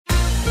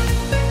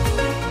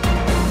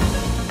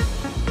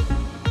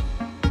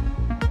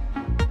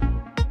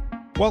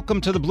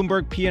Welcome to the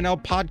Bloomberg P&L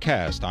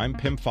podcast. I'm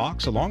Pim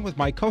Fox, along with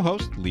my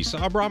co-host, Lisa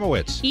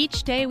Abramowitz.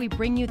 Each day, we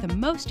bring you the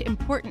most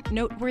important,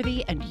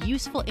 noteworthy, and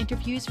useful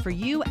interviews for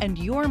you and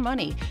your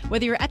money,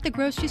 whether you're at the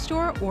grocery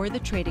store or the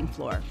trading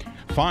floor.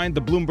 Find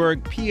the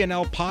Bloomberg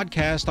P&L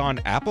podcast on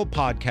Apple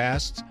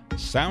Podcasts,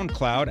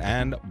 SoundCloud,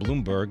 and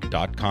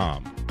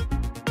Bloomberg.com.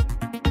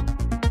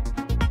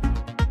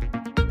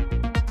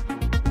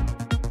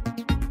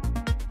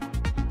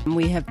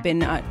 We have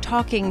been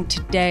talking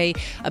today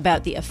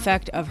about the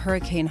effect of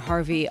Hurricane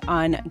Harvey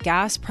on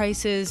gas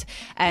prices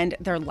and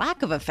their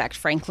lack of effect,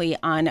 frankly,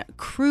 on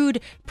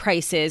crude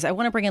prices. I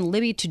want to bring in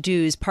Libby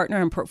Toudouze,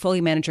 partner and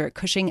portfolio manager at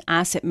Cushing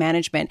Asset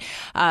Management,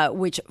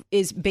 which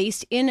is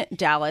based in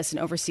Dallas and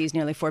oversees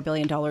nearly $4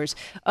 billion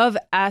of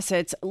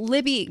assets.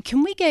 Libby,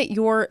 can we get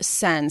your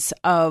sense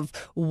of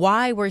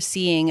why we're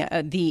seeing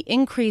the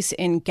increase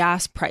in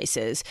gas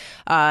prices,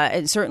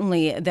 and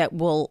certainly that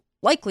will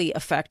likely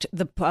affect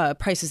the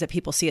prices that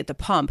people see at the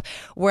pump,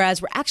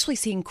 whereas we're actually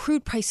seeing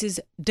crude prices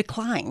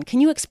decline?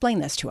 Can you explain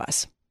this to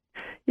us?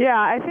 Yeah,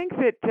 I think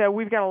that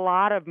we've got a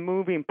lot of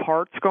moving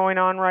parts going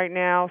on right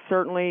now.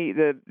 Certainly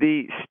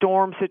the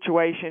storm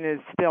situation is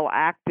still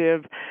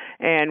active,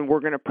 and we're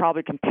going to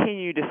probably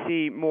continue to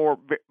see more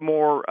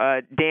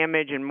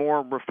damage and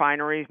more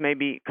refineries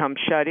maybe come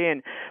shut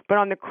in. But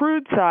on the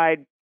crude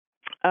side,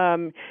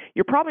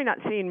 you're probably not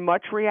seeing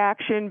much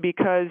reaction,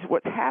 because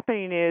what's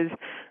happening is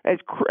as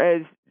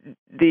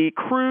the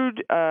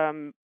crude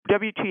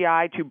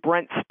WTI to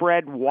Brent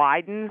spread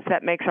widens,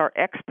 that makes our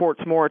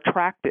exports more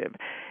attractive.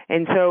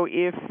 And so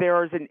if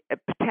there's a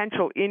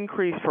potential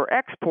increase for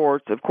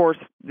exports, of course,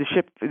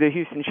 the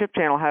Houston Ship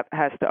Channel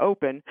has to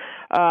open,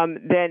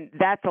 then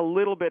that's a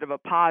little bit of a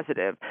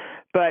positive.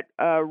 But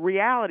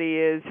reality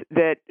is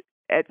that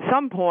at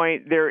some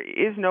point, there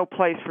is no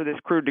place for this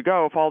crude to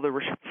go if all the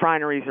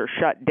refineries are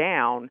shut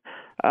down,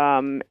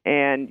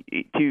 and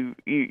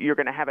you're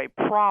going to have a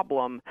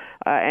problem.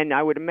 And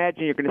I would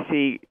imagine you're going to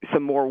see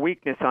some more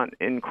weakness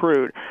in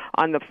crude.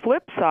 On the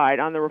flip side,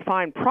 on the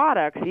refined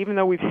products, even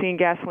though we've seen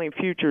gasoline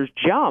futures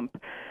jump,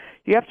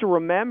 you have to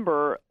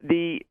remember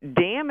the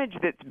damage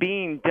that's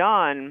being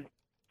done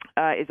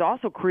is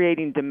also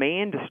creating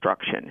demand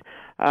destruction.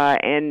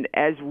 And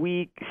as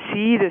we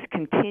see this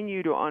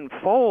continue to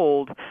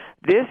unfold,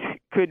 this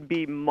could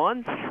be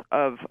months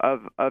of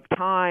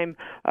time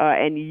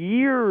and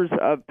years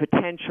of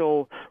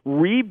potential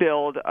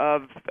rebuild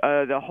of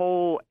the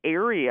whole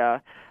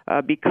area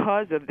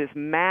because of this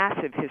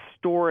massive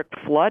historic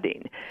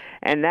flooding.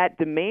 And that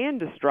demand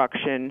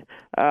destruction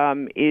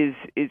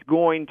is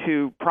going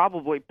to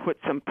probably put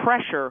some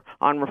pressure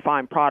on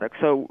refined products.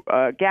 So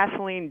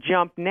gasoline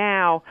jump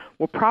now,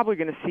 we're probably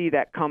going to see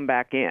that come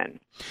back in.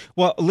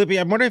 Well, Libby,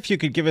 I wonder if you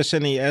could give us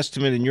any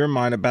estimate in your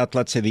mind about,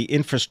 let's say, the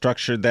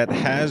infrastructure that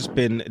has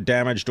been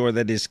damaged or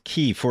that is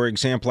key. For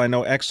example, I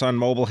know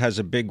ExxonMobil has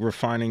a big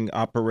refining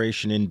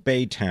operation in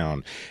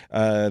Baytown.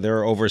 There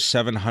are over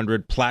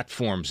 700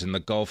 platforms in the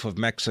Gulf of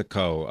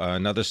Mexico.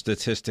 Another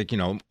statistic,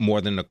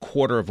 more than a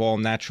quarter of all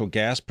natural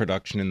gas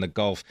production in the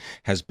Gulf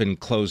has been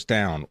closed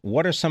down.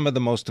 What are some of the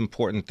most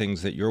important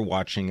things that you're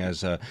watching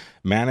as a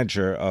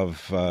manager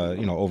of,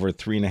 over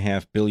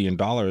 $3.5 billion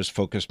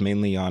focused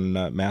mainly on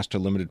master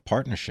limited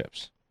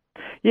partnerships?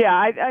 Yeah,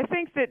 I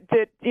think that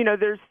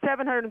there's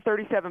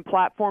 737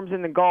 platforms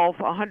in the Gulf.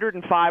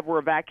 105 were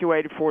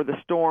evacuated for the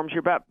storms.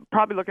 You're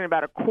probably looking at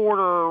about a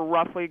quarter,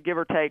 roughly, give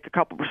or take, a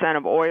couple percent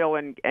of oil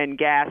and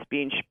gas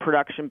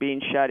production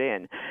being shut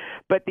in.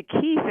 But the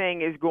key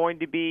thing is going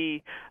to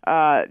be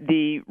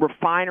the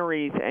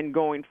refineries and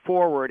going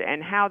forward,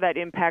 and how that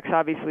impacts,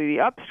 obviously, the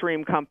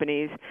upstream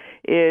companies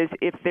is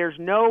if there's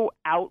no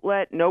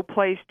outlet, no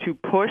place to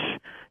push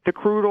the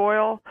crude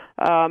oil,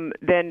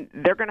 then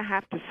they're going to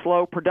have to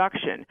slow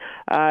production.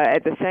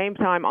 At the same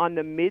time, on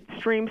the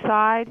midstream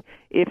side,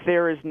 if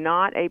there is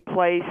not a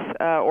place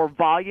or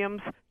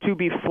volumes to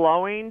be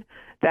flowing,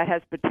 that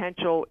has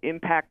potential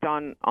impact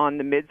on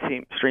the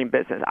midstream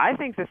business. I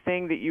think the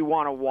thing that you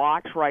want to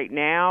watch right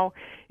now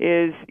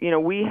is,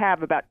 we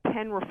have about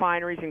 10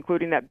 refineries,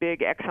 including that big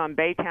Exxon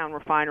Baytown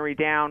refinery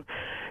down.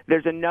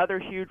 There's another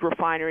huge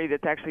refinery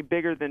that's actually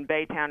bigger than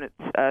Baytown.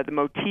 It's the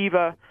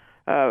Motiva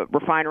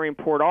refinery in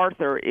Port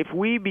Arthur. If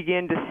we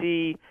begin to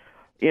see,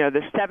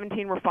 there's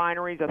 17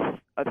 refineries,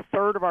 a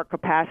third of our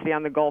capacity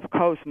on the Gulf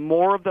Coast,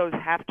 more of those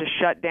have to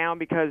shut down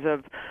because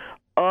of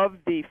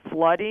the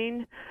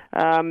flooding,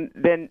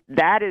 then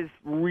that is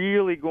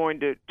really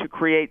going to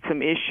create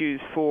some issues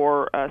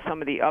for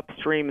some of the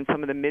upstream and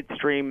some of the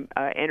midstream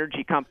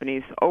energy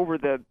companies over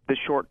the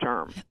short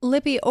term.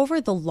 Libby,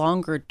 over the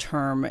longer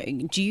term,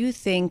 do you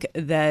think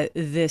that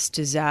this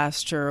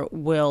disaster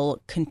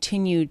will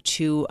continue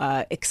to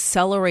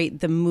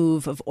accelerate the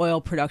move of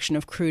oil production,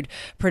 of crude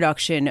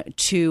production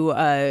to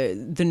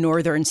the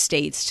northern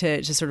states,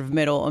 to sort of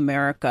middle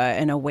America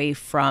and away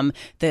from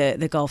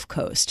the Gulf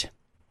Coast?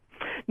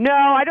 No,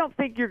 I don't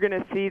think you're going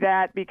to see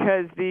that,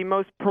 because the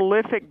most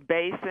prolific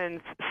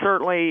basins,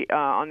 certainly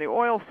on the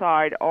oil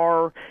side,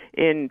 are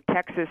in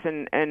Texas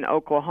and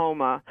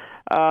Oklahoma.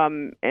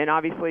 and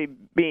obviously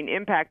being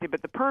impacted.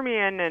 But the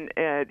Permian and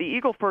the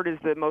Eagle Ford is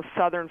the most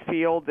southern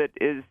field that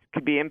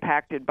could be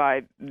impacted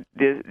by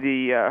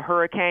the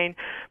hurricane.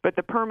 But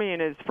the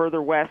Permian is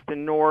further west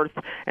and north,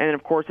 and then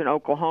of course in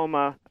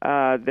Oklahoma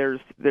there's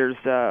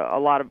a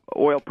lot of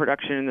oil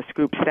production in the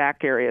Scoop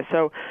Stack area.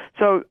 So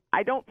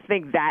I don't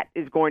think that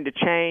is going to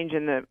change.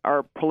 And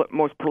our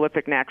most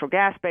prolific natural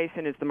gas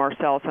basin is the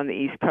Marcellus on the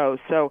East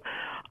Coast. So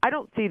I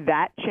don't see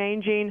that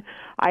changing.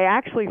 I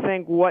actually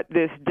think what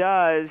this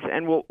does,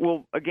 and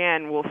we'll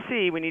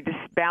see, we need to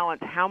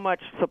balance how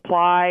much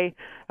supply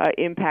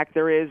impact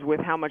there is with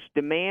how much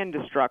demand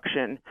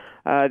destruction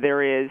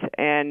there is.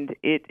 And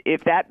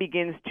if that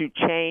begins to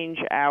change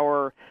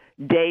our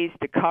days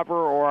to cover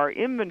or our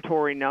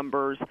inventory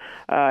numbers,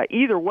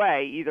 either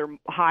way, either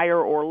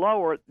higher or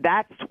lower,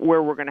 that's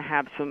where we're going to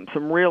have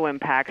some real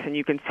impacts, and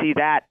you can see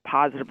that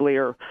positively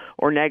or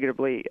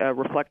negatively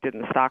reflected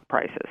in the stock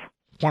prices.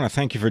 I want to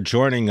thank you for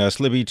joining us.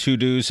 Libby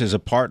Toudouze is a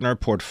partner,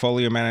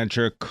 portfolio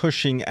manager,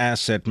 Cushing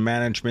Asset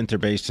Management. They're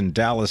based in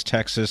Dallas,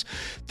 Texas.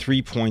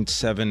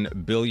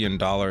 $3.7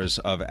 billion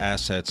of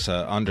assets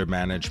under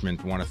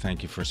management. I want to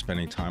thank you for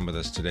spending time with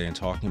us today and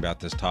talking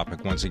about this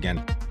topic once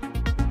again.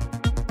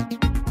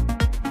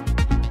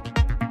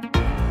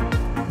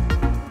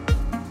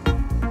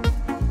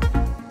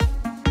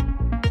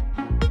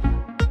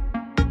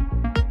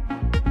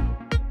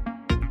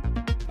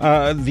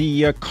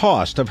 The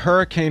cost of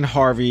Hurricane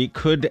Harvey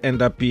could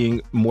end up being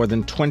more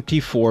than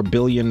 $24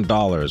 billion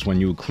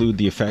when you include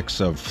the effects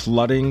of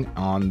flooding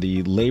on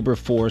the labor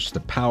force, the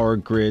power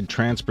grid,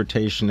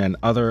 transportation, and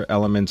other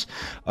elements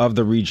of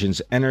the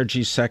region's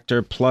energy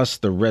sector, plus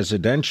the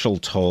residential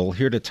toll.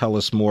 Here to tell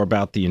us more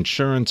about the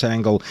insurance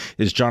angle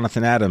is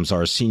Jonathan Adams,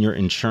 our senior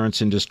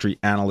insurance industry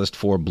analyst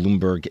for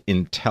Bloomberg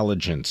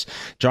Intelligence.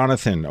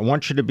 Jonathan, I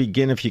want you to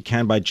begin, if you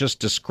can, by just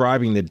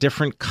describing the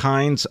different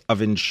kinds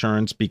of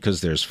insurance,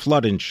 because there's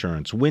flood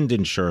insurance, wind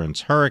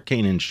insurance,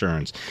 hurricane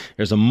insurance.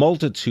 There's a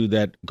multitude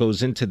that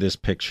goes into this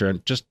picture.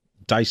 Just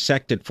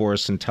dissect it for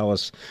us and tell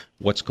us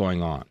what's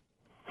going on.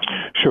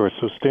 Sure.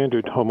 So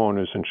standard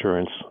homeowners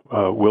insurance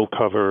will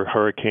cover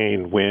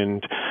hurricane,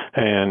 wind,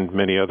 and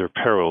many other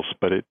perils,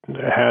 but it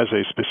has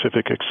a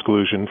specific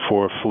exclusion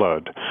for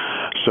flood.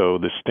 So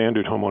the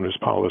standard homeowners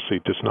policy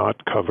does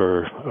not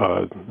cover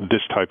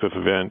this type of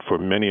event for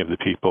many of the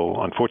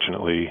people,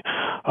 unfortunately,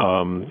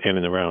 in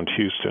and around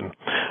Houston.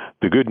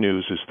 The good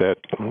news is that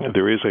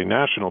there is a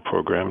national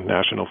program,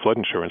 National Flood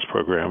Insurance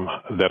Program,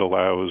 that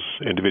allows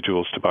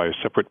individuals to buy a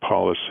separate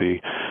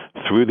policy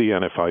through the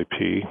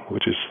NFIP,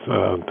 which is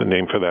the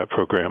name for that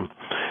program,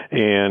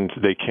 and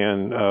they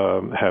can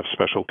have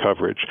special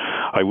coverage.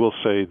 I will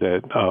say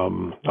that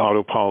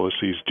auto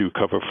policies do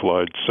cover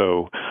flood,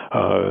 so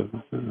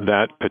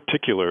that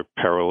particular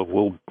peril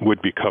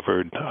would be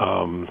covered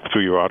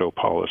through your auto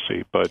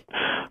policy. But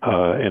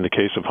in the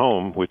case of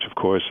home, which of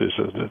course is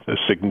a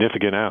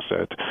significant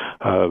asset,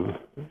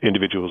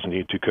 individuals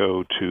need to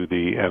go to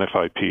the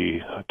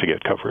NFIP to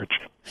get coverage.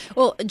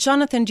 Well,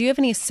 Jonathan, do you have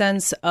any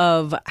sense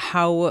of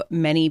how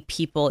many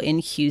people in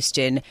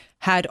Houston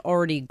had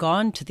already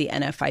gone to the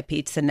NFIP,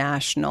 it's the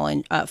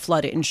National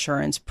Flood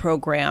Insurance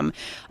Program,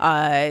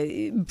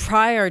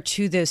 prior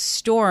to this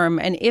storm?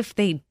 And if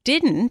they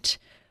didn't,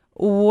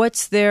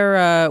 what's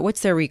their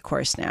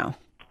recourse now?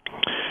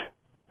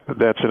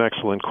 That's an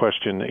excellent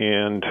question,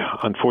 and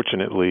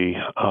unfortunately,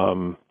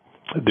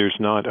 there's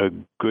not a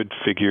good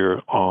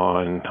figure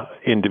on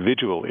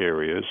individual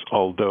areas,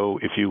 although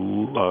if you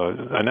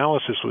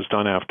analysis was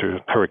done after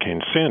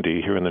Hurricane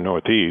Sandy here in the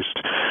Northeast,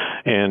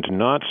 and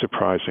not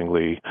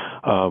surprisingly,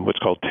 what's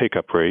called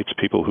take-up rates,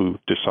 people who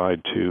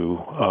decide to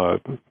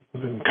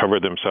cover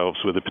themselves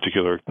with a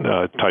particular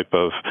type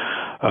of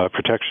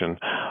protection,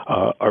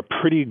 are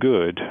pretty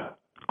good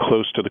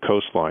close to the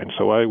coastline.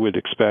 So I would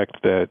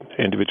expect that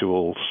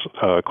individuals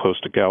close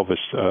to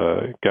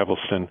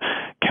Galveston,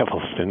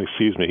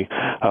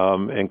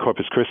 and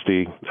Corpus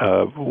Christi,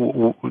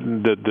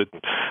 the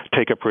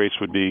take-up rates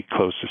would be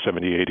close to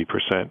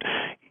 70-80%.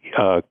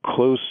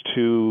 Close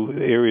to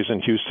areas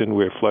in Houston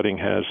where flooding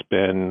has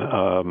been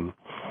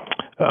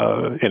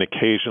an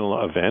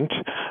occasional event,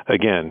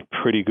 again,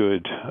 pretty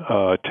good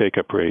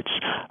take-up rates.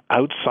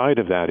 Outside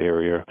of that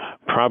area,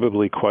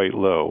 probably quite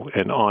low.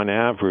 And on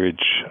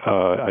average,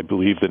 I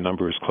believe the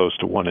number is close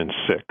to 1 in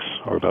 6,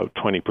 or about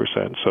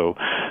 20%. So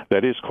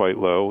that is quite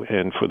low.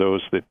 And for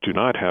those that do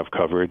not have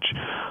coverage,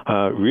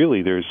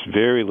 really there's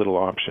very little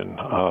option.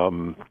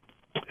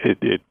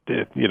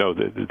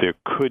 There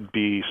could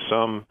be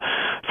some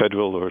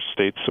federal or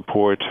state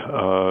support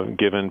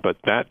given, but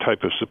that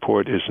type of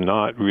support is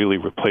not really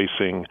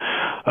replacing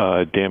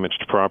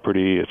damaged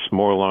property. It's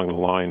more along the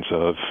lines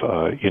of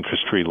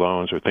interest-free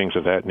loans or things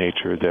of that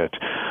nature that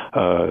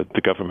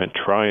the government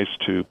tries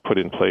to put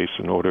in place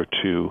in order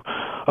to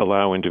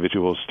allow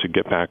individuals to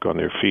get back on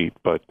their feet.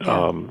 But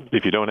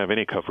if you don't have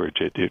any coverage,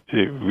 it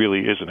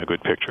really isn't a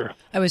good picture.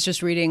 I was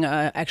just reading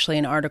actually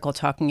an article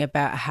talking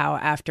about how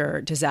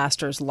after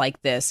disasters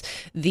like this,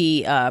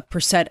 the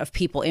percent of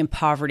people in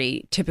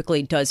poverty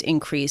typically does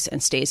increase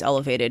and stays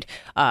elevated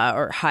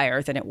or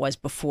higher than it was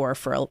before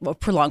for a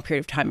prolonged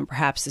period of time. And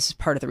perhaps this is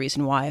part of the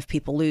reason why, if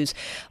people lose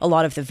a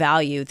lot of the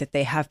value that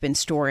they have been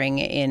storing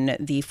in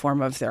the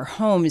form of their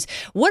homes.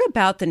 What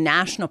about the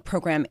national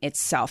program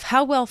itself?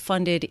 How well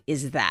funded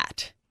is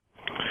that?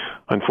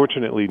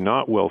 Unfortunately,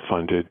 not well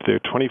funded. They're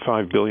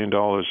 $25 billion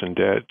in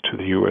debt to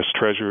the U.S.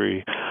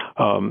 Treasury.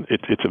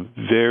 It's a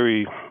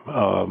very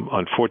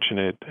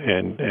unfortunate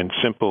and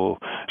simple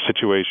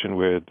situation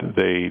where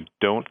they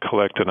don't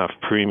collect enough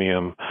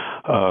premium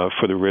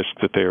for the risk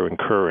that they are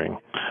incurring.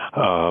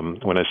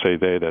 When I say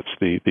they, that's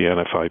the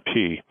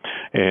NFIP.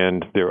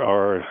 And there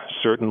are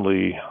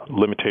certainly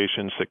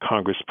limitations that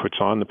Congress puts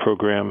on the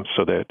program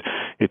so that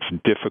it's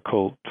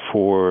difficult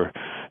for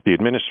the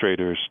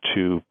administrators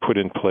to put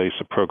in place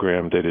a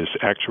program that is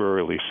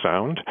actuarially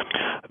sound.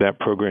 That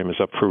program is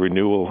up for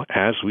renewal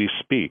as we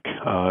speak.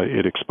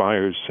 It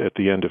expires at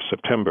the end of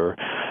September.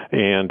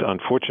 And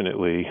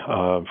unfortunately,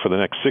 for the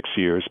next 6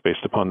 years,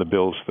 based upon the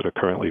bills that are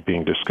currently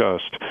being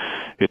discussed,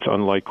 it's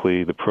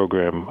unlikely the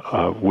program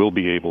will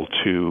be able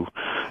to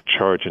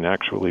charge an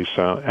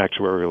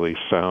actuarially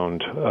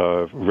sound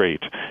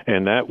rate.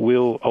 And that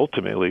will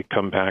ultimately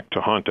come back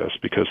to haunt us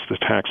because the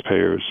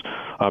taxpayers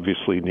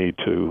obviously need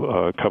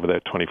to cover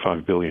that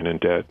 $25 billion in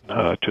debt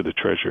to the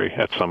Treasury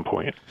at some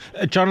point.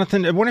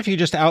 Jonathan, I wonder if you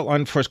just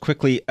outline for us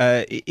quickly,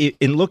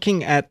 in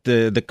looking at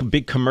the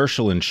big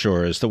commercial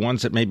insurers, the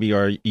ones that maybe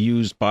are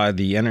used by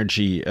the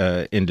energy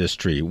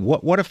industry,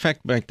 what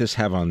effect might this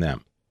have on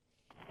them?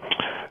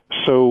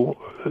 So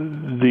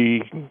the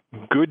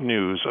good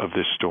news of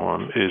this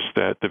storm is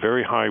that the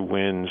very high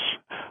winds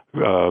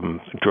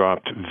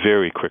dropped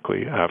very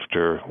quickly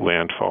after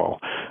landfall.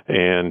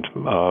 And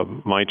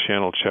my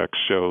channel checks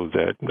show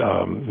that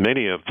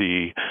many of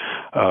the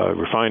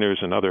refiners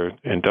and other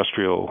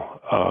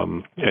industrial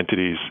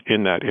entities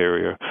in that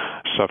area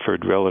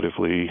suffered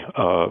relatively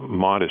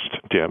modest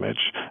damage.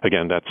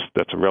 Again,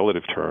 that's a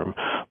relative term,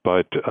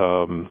 but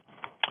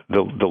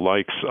the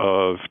likes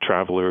of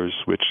Travelers,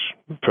 which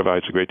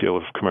provides a great deal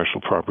of commercial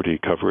property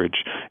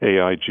coverage,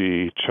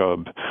 AIG,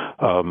 Chubb,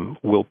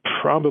 will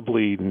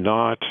probably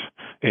not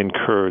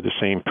incur the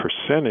same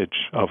percentage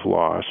of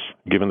loss,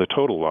 given the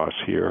total loss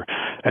here,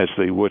 as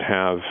they would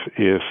have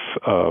if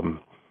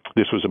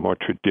this was a more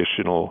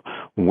traditional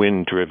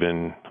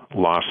wind-driven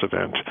loss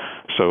event.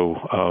 So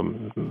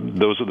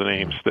those are the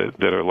names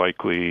that are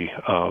likely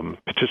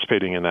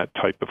participating in that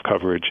type of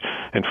coverage.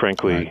 And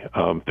frankly,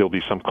 there'll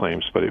be some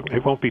claims, but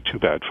it won't be too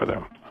bad for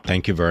them.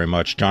 Thank you very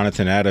much.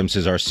 Jonathan Adams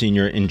is our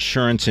senior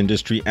insurance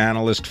industry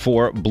analyst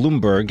for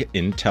Bloomberg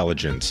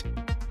Intelligence.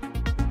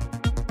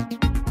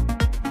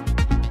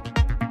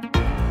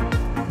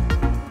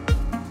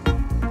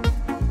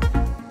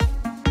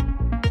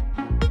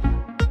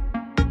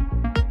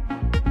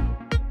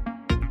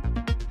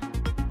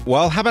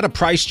 Well, how about a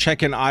price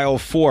check in aisle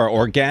 4?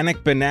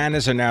 Organic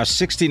bananas are now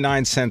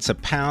 69 cents a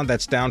pound.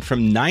 That's down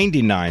from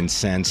 99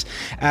 cents.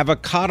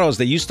 Avocados,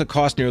 they used to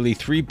cost nearly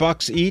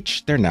 $3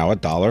 each. They're now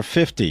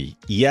 $1.50.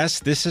 Yes,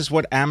 this is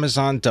what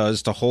Amazon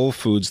does to Whole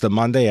Foods the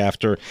Monday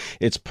after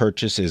its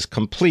purchase is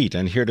complete.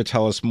 And here to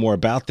tell us more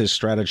about this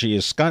strategy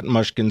is Scott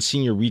Mushkin,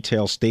 senior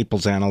retail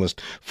staples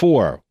analyst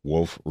for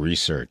Wolf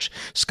Research.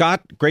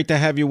 Scott, great to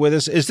have you with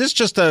us. Is this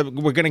just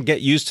we're going to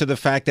get used to the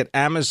fact that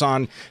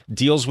Amazon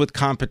deals with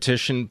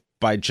competition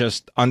by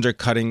just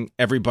undercutting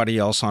everybody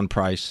else on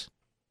price?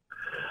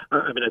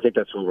 I mean, I think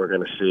that's what we're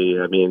going to see.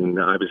 I mean,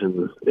 I was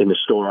in the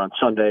store on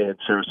Sunday in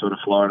Sarasota,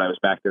 Florida. I was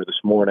back there this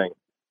morning.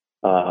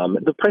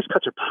 The price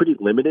cuts are pretty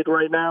limited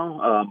right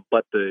now,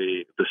 but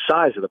the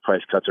size of the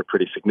price cuts are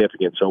pretty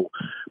significant. So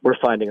we're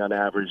finding on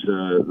average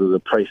the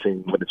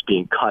pricing when it's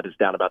being cut is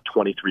down about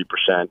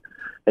 23%.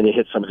 And you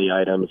hit some of the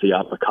items, the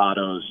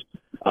avocados,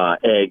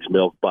 eggs,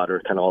 milk, butter,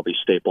 kind of all these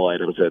staple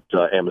items that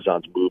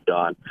Amazon's moved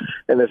on.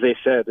 And as they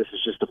said, this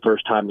is just the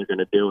first time they're going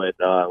to do it.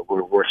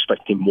 We're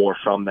expecting more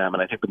from them.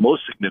 And I think the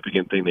most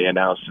significant thing they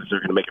announced is they're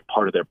going to make it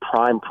part of their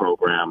Prime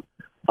program.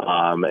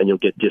 And you'll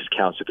get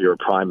discounts if you're a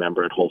Prime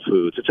member at Whole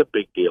Foods. It's a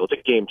big deal. It's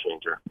a game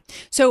changer.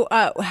 So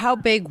how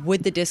big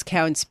would the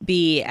discounts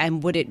be?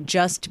 And would it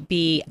just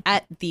be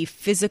at the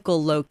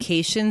physical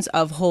locations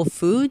of Whole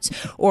Foods?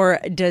 Or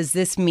does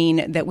this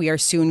mean that we are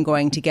soon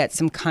going to get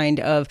some kind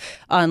of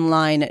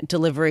online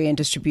delivery and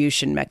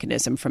distribution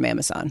mechanism from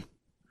Amazon?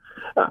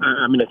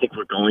 I mean, I think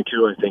we're going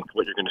to. I think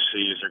what you're going to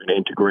see is they're going to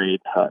integrate.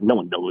 No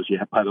one knows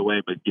yet, by the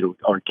way, but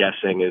our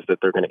guessing is that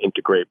they're going to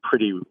integrate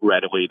pretty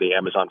readily the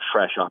Amazon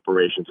Fresh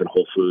operations in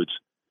Whole Foods.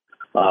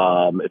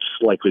 It's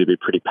likely to be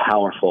pretty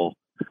powerful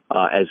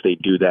as they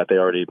do that. They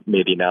already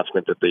made the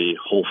announcement that the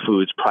Whole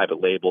Foods private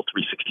label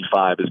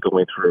 365 is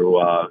going through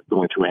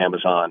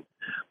Amazon.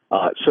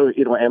 So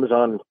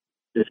Amazon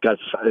has got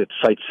its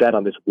sights set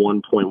on this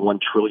 $1.1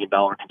 trillion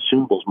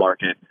consumables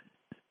market.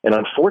 And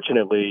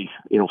unfortunately,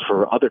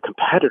 for other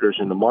competitors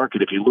in the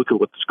market, if you look at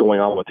what's going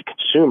on with the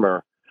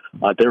consumer,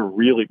 they're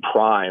really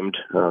primed,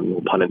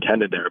 no pun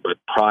intended there, but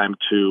primed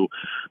to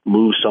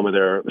move some of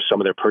their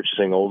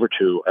purchasing over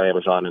to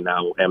Amazon and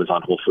now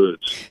Amazon Whole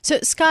Foods. So,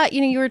 Scott,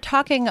 you were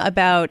talking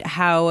about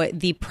how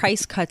the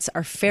price cuts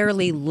are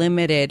fairly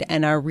limited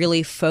and are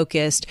really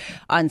focused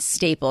on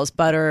staples: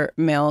 butter,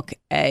 milk,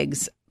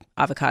 eggs,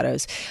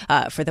 avocados,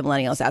 for the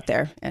millennials out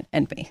there,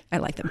 and me. I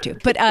like them too.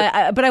 But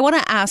I want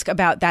to ask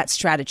about that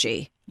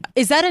strategy.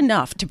 Is that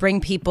enough to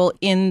bring people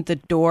in the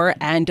door,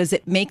 and does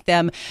it make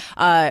them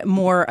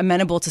more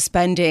amenable to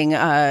spending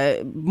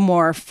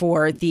more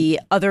for the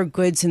other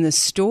goods in the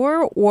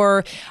store?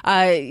 Or,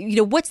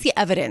 what's the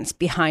evidence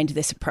behind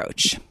this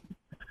approach?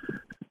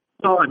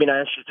 Well, I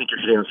actually think you're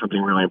hitting on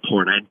something really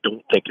important. I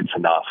don't think it's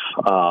enough.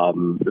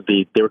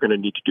 They're going to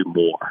need to do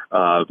more.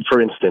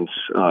 For instance,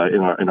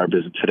 in our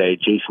visit today,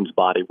 Jason's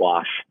Body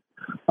Wash,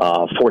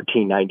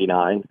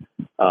 $14.99.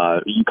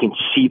 You can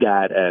see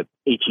that at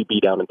H-E-B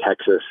down in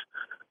Texas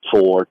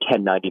for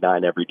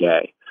 $10.99 every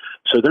day.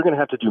 So they're going to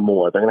have to do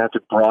more. They're going to have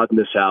to broaden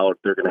this out.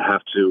 They're going to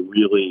have to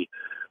really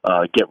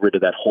get rid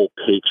of that whole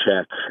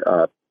paycheck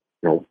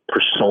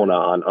persona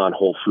on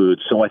Whole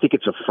Foods. So I think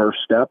it's a first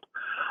step.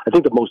 I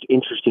think the most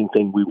interesting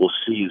thing we will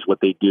see is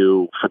what they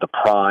do for the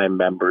Prime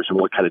members and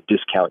what kind of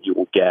discount you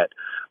will get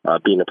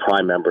being a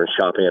Prime member and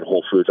shopping at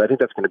Whole Foods. I think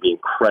that's going to be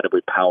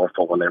incredibly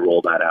powerful when they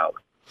roll that out.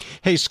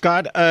 Hey,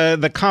 Scott,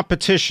 the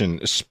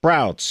competition,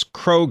 Sprouts,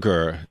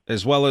 Kroger,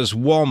 as well as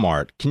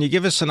Walmart, can you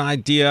give us an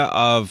idea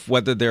of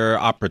whether there are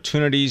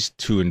opportunities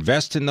to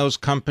invest in those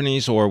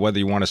companies or whether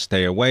you want to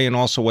stay away, and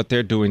also what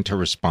they're doing to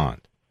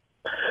respond?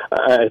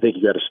 I think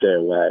you got to stay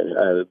away.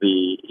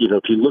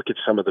 If you look at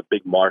some of the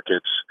big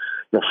markets,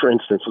 for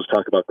instance, let's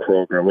talk about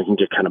Kroger, and we can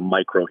get kind of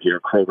micro here.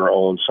 Kroger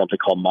owns something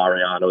called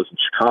Mariano's in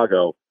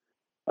Chicago.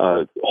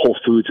 Whole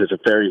Foods is a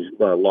very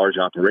large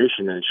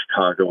operation in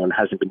Chicago and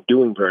hasn't been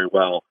doing very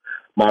well.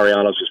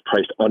 Mariano's is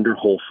priced under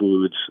Whole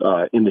Foods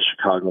in the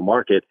Chicago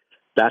market.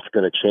 That's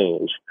going to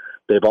change.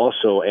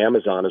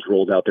 Amazon has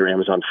rolled out their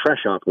Amazon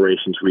Fresh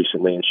operations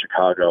recently in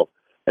Chicago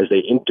as they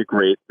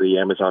integrate the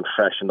Amazon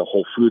Fresh and the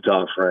Whole Foods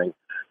offering.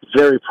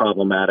 Very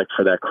problematic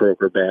for that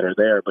Kroger banner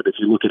there. But if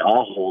you look at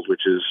Ahold,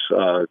 which is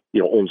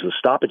owns the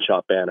Stop and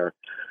Shop banner,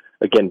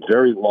 again,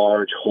 very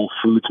large Whole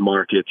Foods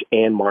markets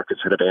and markets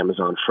that have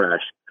Amazon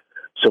Fresh.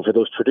 So for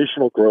those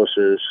traditional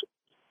grocers,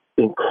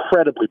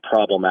 incredibly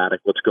problematic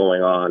what's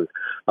going on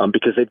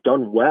because they've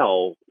done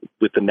well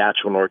with the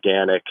natural and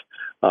organic,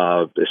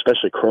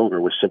 especially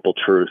Kroger with Simple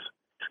Truth.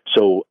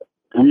 So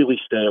really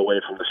stay away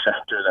from the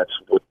sector. That's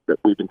what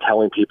we've been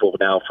telling people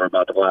now for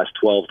about the last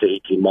 12 to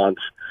 18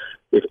 months.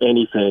 If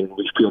anything,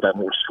 we feel that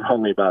more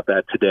strongly about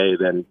that today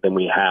than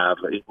we have.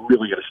 We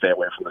really got to stay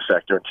away from the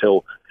sector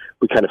until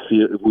we kind of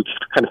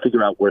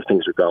figure out where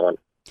things are going.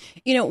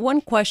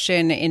 One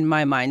question in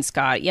my mind,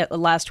 Scott,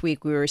 last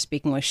week we were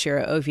speaking with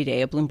Shira Ovide,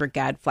 a Bloomberg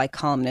Gadfly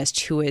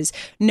columnist, who is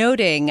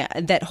noting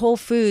that Whole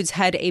Foods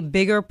had a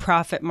bigger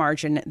profit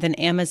margin than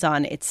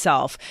Amazon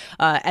itself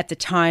at the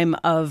time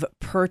of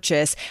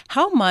purchase.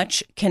 How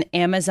much can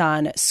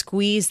Amazon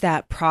squeeze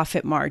that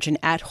profit margin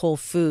at Whole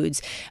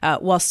Foods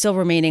while still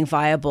remaining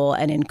viable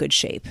and in good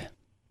shape?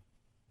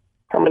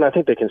 I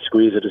think they can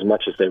squeeze it as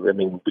much as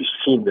we've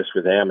seen this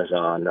with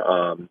Amazon.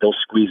 They'll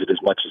squeeze it as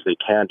much as they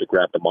can to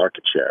grab the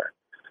market share.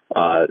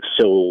 I'm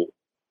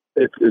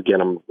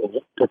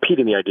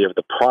repeating the idea of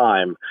the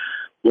Prime.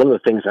 One of the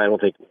things I don't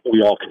think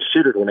we all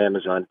considered when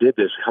Amazon did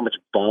this, how much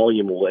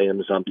volume will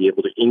Amazon be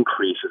able to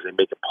increase as they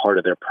make it part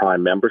of their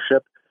Prime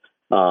membership?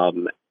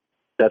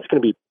 That's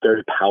going to be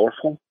very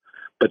powerful.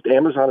 But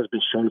Amazon has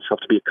been shown itself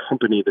to be a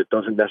company that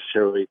doesn't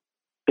necessarily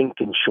think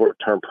in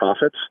short-term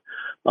profits.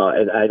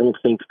 And I don't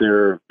think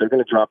they're going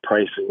to drop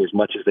pricing as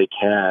much as they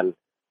can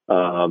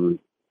to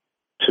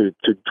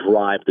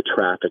drive the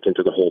traffic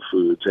into the Whole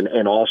Foods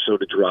and also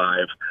to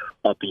drive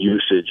up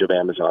usage of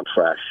Amazon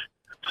Fresh.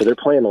 So they're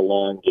playing a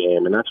long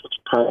game, and that's what's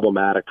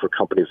problematic for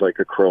companies like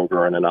a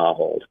Kroger and an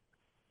Ahold.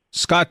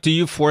 Scott, do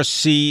you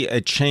foresee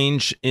a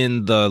change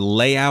in the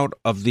layout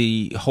of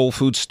the Whole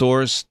Food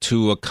stores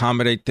to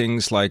accommodate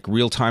things like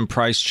real-time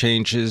price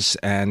changes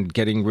and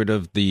getting rid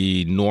of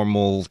the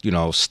normal,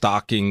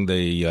 stocking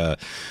the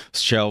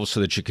shelves so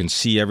that you can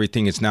see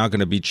everything? It's now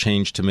going to be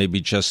changed to maybe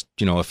just,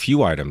 a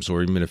few items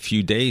or even a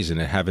few days and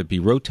have it be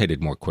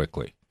rotated more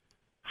quickly.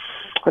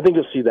 I think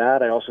you'll see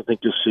that. I also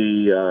think you'll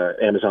see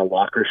Amazon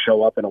lockers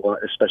show up,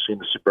 especially in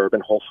the suburban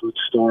Whole Foods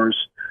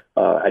stores.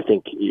 I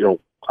think,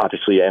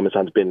 obviously,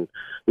 Amazon's been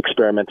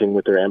experimenting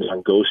with their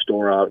Amazon Go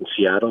store out in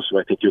Seattle, so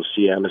I think you'll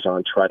see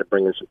Amazon try to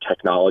bring in some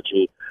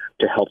technology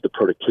to help the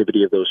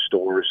productivity of those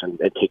stores and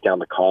take down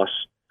the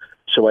costs.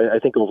 So I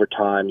think over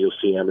time you'll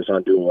see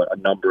Amazon do a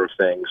number of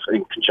things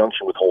in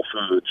conjunction with Whole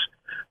Foods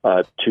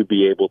to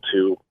be able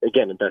to,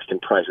 again, invest in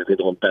price. I think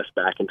they'll invest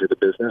back into the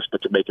business,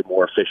 but to make it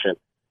more efficient.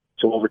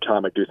 So over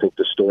time, I do think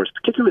the stores,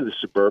 particularly the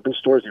suburban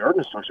stores, the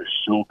urban stores are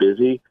so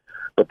busy,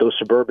 But those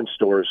suburban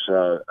stores,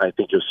 I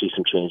think you'll see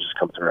some changes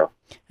come through.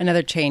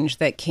 Another change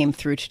that came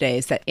through today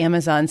is that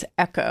Amazon's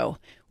Echo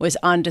was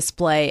on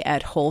display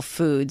at Whole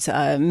Foods,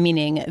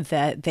 meaning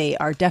that they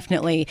are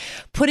definitely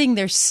putting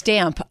their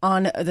stamp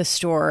on the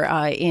store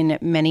in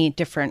many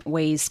different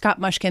ways.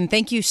 Scott Mushkin,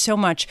 thank you so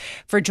much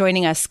for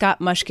joining us. Scott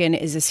Mushkin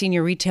is a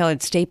senior retail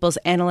and staples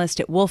analyst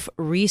at Wolfe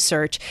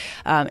Research.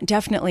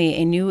 Definitely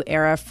a new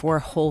era for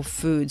Whole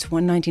Foods.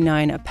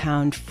 $1.99 a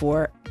pound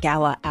for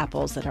Gala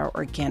apples that are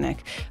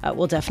organic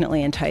will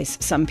definitely entice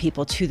some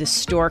people to the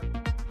store.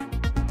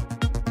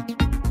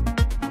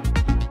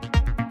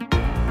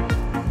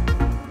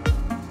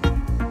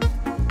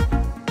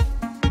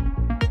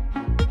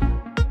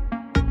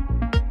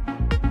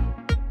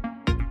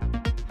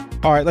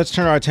 All right, let's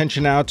turn our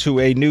attention now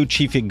to a new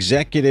chief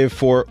executive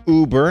for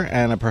Uber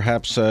and a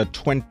perhaps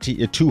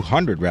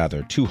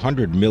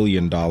 $200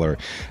 million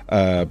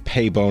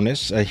pay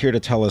bonus. Here to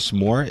tell us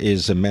more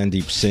is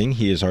Mandeep Singh.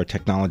 He is our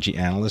technology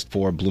analyst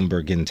for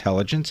Bloomberg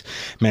Intelligence.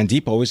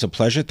 Mandeep, always a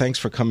pleasure. Thanks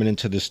for coming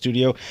into the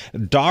studio.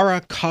 Dara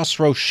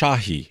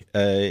Khosrowshahi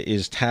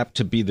is tapped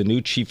to be the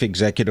new chief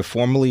executive,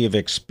 formerly of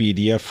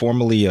Expedia,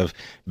 formerly of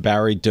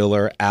Barry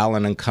Diller,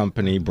 Allen and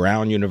Company,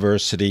 Brown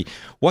University.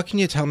 What can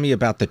you tell me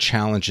about the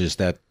challenges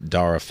that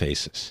Dara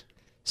faces?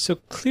 So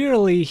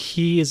clearly,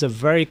 he is a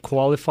very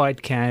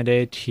qualified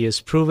candidate. He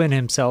has proven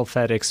himself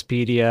at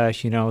Expedia,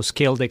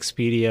 scaled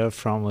Expedia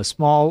from a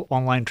small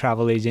online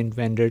travel agent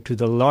vendor to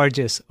the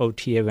largest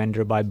OTA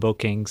vendor by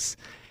bookings.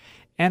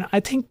 And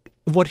I think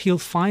what he'll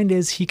find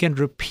is he can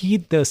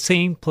repeat the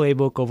same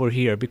playbook over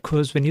here,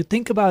 because when you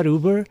think about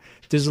Uber,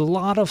 there's a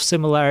lot of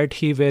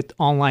similarity with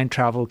online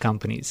travel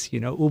companies.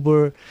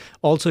 Uber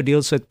also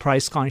deals with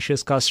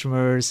price-conscious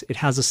customers. It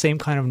has the same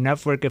kind of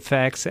network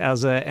effects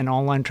as an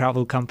online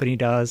travel company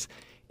does.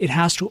 It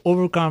has to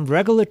overcome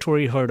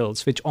regulatory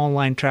hurdles, which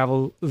online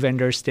travel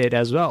vendors did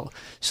as well.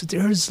 So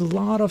there's a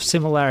lot of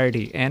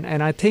similarity. And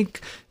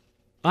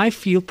I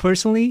feel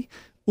personally,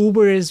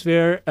 Uber is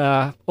where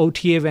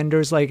OTA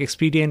vendors like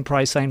Expedia and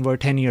Priceline were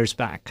 10 years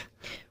back.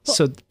 Well,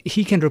 so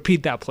he can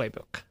repeat that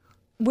playbook.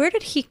 Where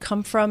did he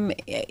come from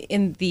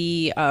in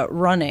the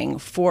running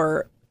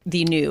for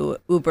the new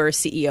Uber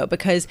CEO?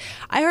 Because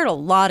I heard a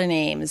lot of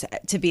names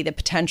to be the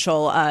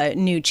potential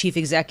new chief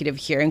executive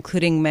here,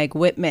 including Meg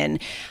Whitman.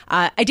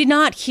 I did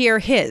not hear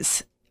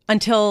his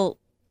until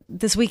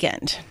this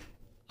weekend.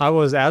 I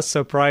was as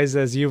surprised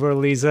as you were,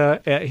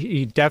 Lisa.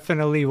 He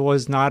definitely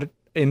was not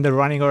in the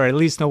running, or at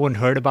least no one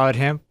heard about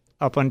him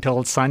up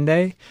until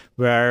Sunday,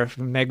 where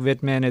Meg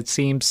Whitman, it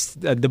seems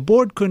the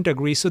board couldn't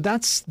agree. So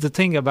that's the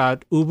thing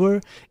about Uber,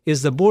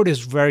 is the board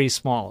is very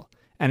small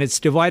and it's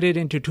divided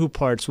into two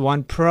parts.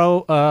 One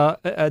co-founder,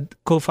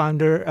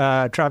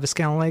 Travis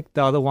Kalanick,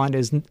 the other one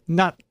is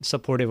not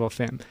supportive of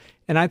him.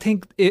 And I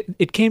think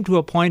it came to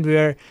a point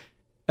where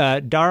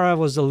Dara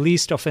was the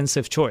least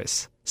offensive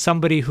choice,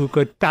 somebody who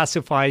could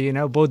pacify,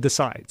 both the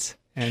sides.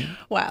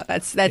 Wow,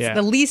 that's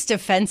the least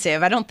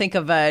offensive. I don't think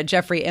of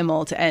Jeffrey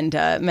Immelt and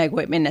Meg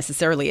Whitman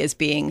necessarily as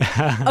being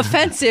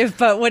offensive,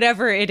 but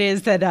whatever it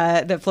is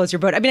that floats your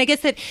boat. I mean, I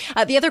guess that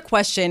the other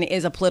question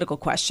is a political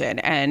question,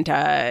 and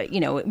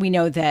we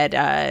know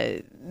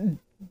that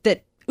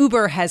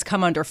Uber has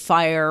come under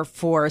fire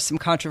for some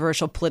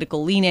controversial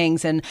political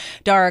leanings, and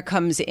Dara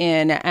comes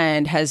in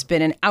and has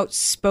been an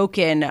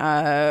outspoken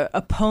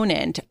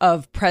opponent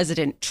of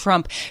President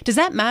Trump. Does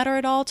that matter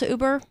at all to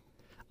Uber?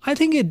 I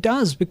think it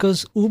does,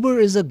 because Uber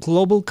is a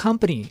global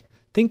company.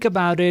 Think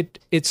about it.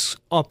 It's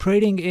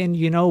operating in,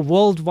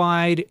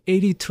 worldwide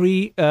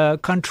 83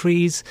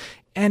 countries.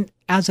 And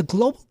as a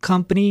global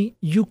company,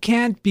 you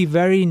can't be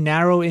very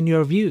narrow in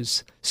your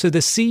views. So the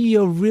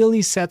CEO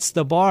really sets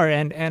the bar.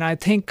 And I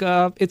think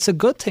it's a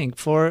good thing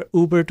for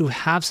Uber to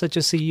have such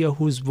a CEO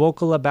who's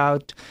vocal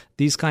about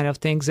these kind of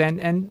things.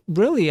 And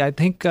really, I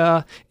think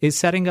is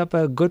setting up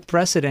a good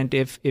precedent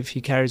if he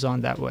carries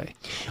on that way.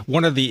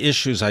 One of the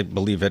issues, I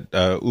believe, at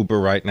Uber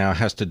right now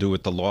has to do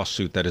with the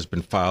lawsuit that has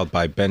been filed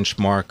by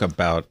Benchmark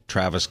about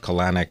Travis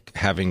Kalanick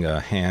having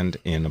a hand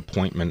in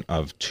appointment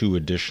of 2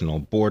 additional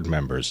board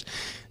members.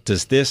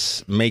 Does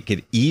this make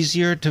it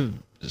easier to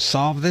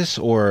solve this,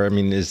 or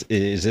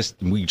is this,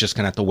 we just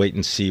gonna have to wait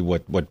and see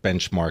what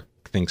Benchmark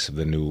thinks of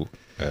the new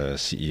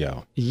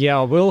CEO?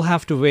 Yeah, we'll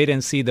have to wait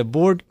and see. The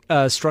board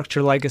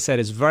structure, like I said,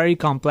 is very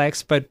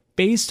complex, but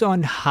based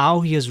on how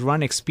he has run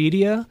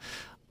Expedia,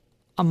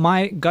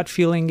 my gut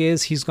feeling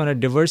is he's going to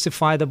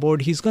diversify the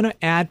board. He's going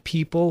to add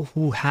people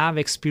who have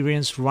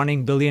experience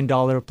running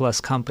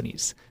billion-dollar-plus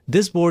companies.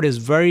 This board is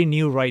very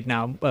new right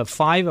now.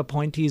 5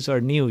 appointees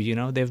are new.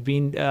 They've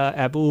been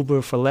at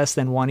Uber for less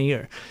than 1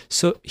 year.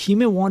 So he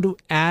may want to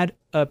add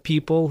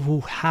people who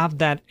have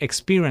that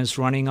experience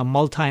running a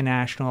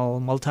multinational,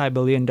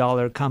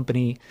 multi-billion-dollar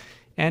company.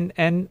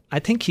 And I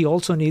think he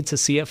also needs a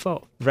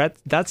CFO.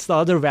 That's the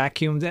other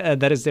vacuum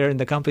that is there in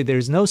the company. There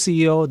is no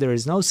CEO, there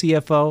is no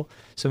CFO.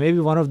 So maybe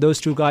one of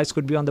those 2 guys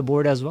could be on the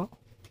board as well.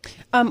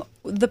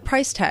 The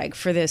price tag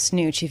for this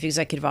new chief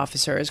executive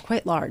officer is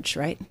quite large,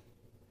 right?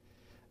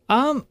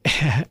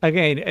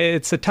 Again,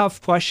 it's a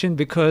tough question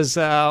because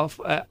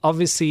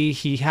obviously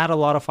he had a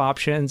lot of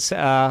options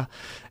in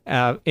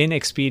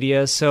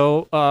Expedia.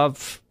 So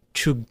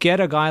to get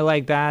a guy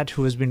like that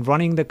who has been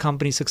running the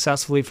company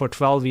successfully for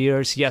 12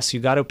 years, yes, you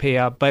got to pay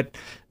up, but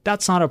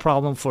that's not a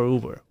problem for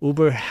Uber.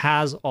 Uber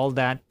has all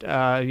that,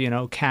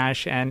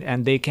 cash,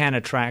 and they can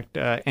attract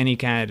any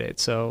candidate.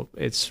 So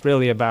it's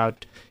really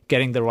about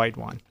getting the right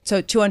one.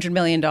 So $200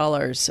 million,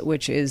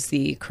 which is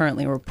the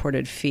currently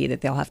reported fee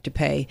that they'll have to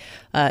pay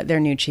their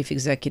new chief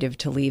executive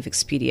to leave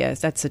Expedia.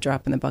 That's a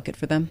drop in the bucket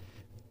for them?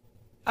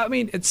 I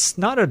mean, it's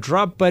not a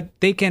drop, but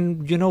they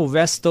can,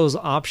 vest those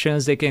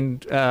options. They can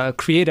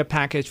create a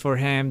package for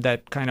him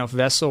that kind of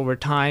vests over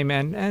time.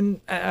 And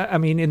I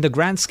mean, in the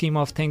grand scheme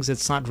of things,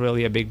 it's not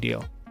really a big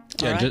deal.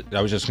 Yeah, right.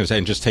 I was just going to say,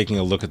 and just taking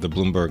a look at the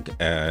Bloomberg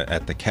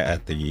at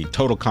the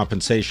total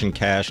compensation,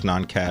 cash,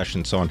 non-cash,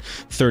 and so on,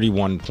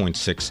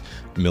 $31.6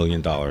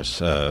 million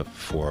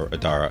for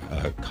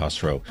Adara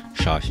Khosrow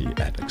Shahi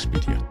at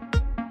Expedia.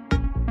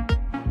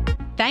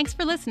 Thanks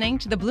for listening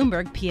to the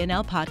Bloomberg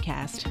P&L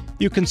podcast.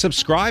 You can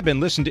subscribe and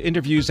listen to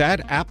interviews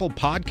at Apple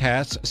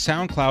Podcasts,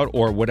 SoundCloud,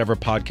 or whatever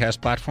podcast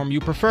platform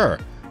you prefer.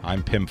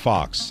 I'm Pim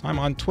Fox. I'm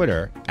on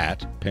Twitter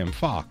at Pim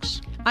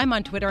Fox. I'm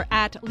on Twitter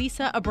at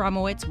Lisa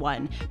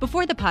Abramowitz1.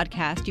 Before the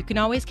podcast, you can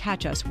always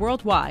catch us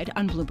worldwide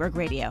on Bloomberg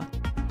Radio.